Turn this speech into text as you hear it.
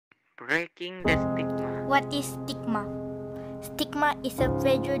Breaking the stigma. What is stigma? Stigma is a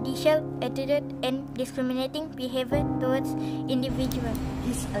prejudicial attitude and discriminating behavior towards individuals.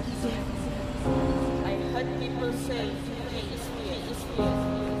 I heard people say he is weird.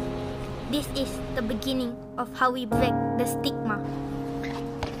 This is the beginning of how we break the stigma.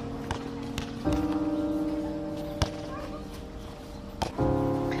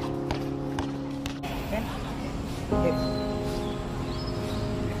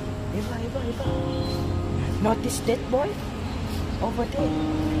 Eva. Notice that boy over there.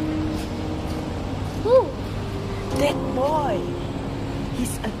 Who? That boy.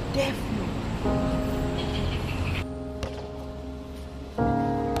 He's a deaf man.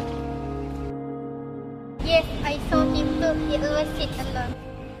 Yes, I saw him too. He always sits alone.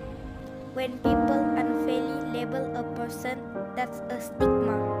 When people unfairly label a person, that's a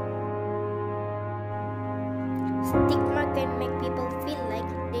stigma. Stigma can make people feel like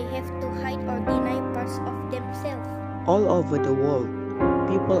they have to hide or deny parts of themselves. All over the world,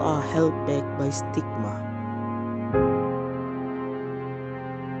 people are held back by stigma.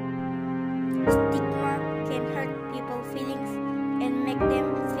 Stigma can hurt people's feelings and make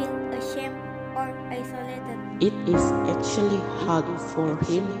them feel ashamed or isolated. It is actually hard for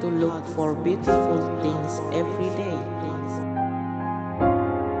him to look for beautiful things every day.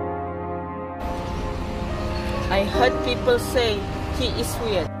 I heard people say he is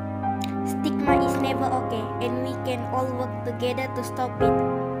weird. Stigma is never okay, and we can all work together to stop it.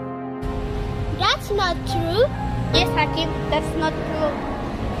 That's not true. Yes, Hakim, that's not true.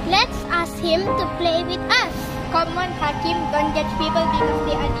 Let's ask him to play with us. Come on, Hakim, don't judge people because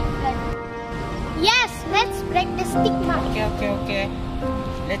they are different. Yes, let's break the stigma. Okay.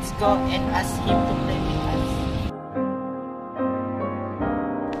 Let's go and ask him to play with us.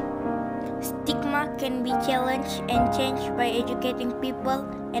 Stigma can be challenged and changed by educating people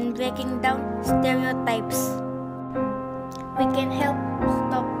and breaking down stereotypes. We can help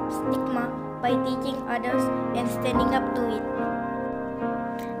stop stigma by teaching others and standing up to it.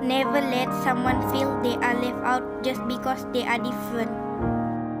 Never let someone feel they are left out just because they are different.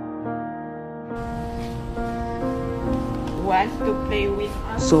 Want to play with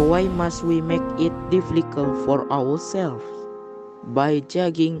us? So why must we make it difficult for ourselves by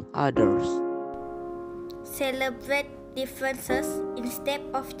judging others? Celebrate differences instead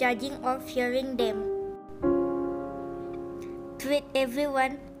of judging or fearing them. Treat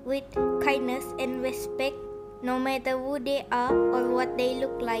everyone with kindness and respect, no matter who they are or what they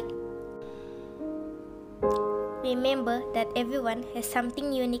look like. Remember that everyone has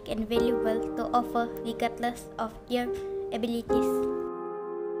something unique and valuable to offer regardless of their abilities.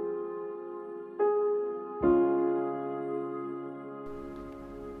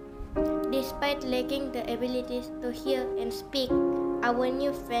 Despite lacking the abilities to hear and speak, our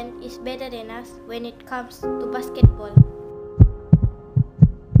new friend is better than us when it comes to basketball.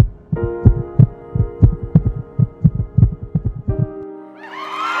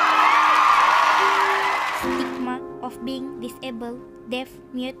 Stigma of being disabled, deaf,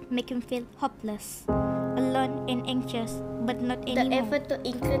 mute make him feel hopeless, alone and anxious, but not anymore. The effort to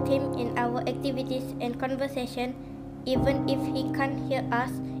include him in our activities and conversation, even if he can't hear us,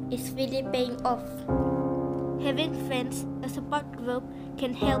 is really paying off. Having friends, a support group,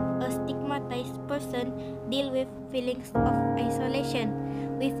 can help a stigmatized person deal with feelings of isolation.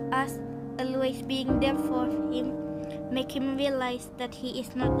 With us always being there for him, make him realize that he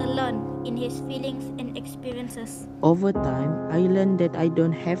is not alone in his feelings and experiences. Over time, I learned that I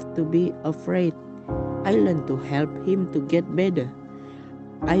don't have to be afraid. I learned to help him to get better.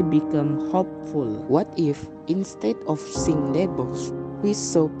 I become hopeful. What if, instead of seeing labels, we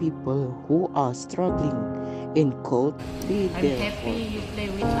saw people who are struggling and could be I'm there happy you play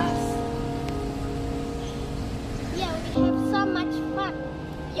with us. Yeah, we have so much fun.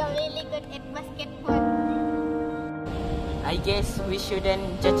 You're really good at basketball. I guess we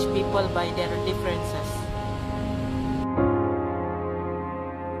shouldn't judge people by their differences.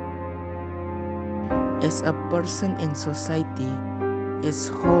 As a person in society, as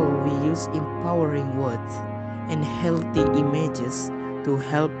whole we use empowering words and healthy images to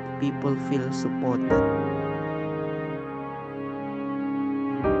help people feel supported.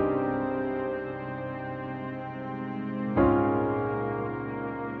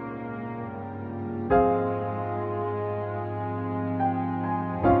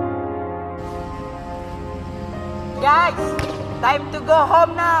 Guys, time to go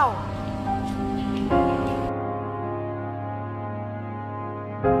home now.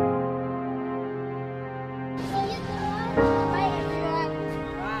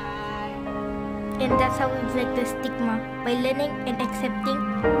 And that's how we break the stigma, by learning and accepting,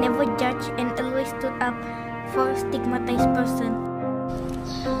 never for stigmatized person.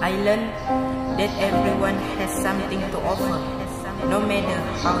 I learned that everyone has something to offer, no matter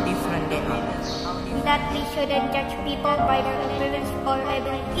how different they are. That we shouldn't judge people by their appearance or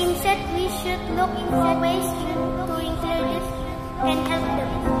ability. Instead, we should look for ways to include and help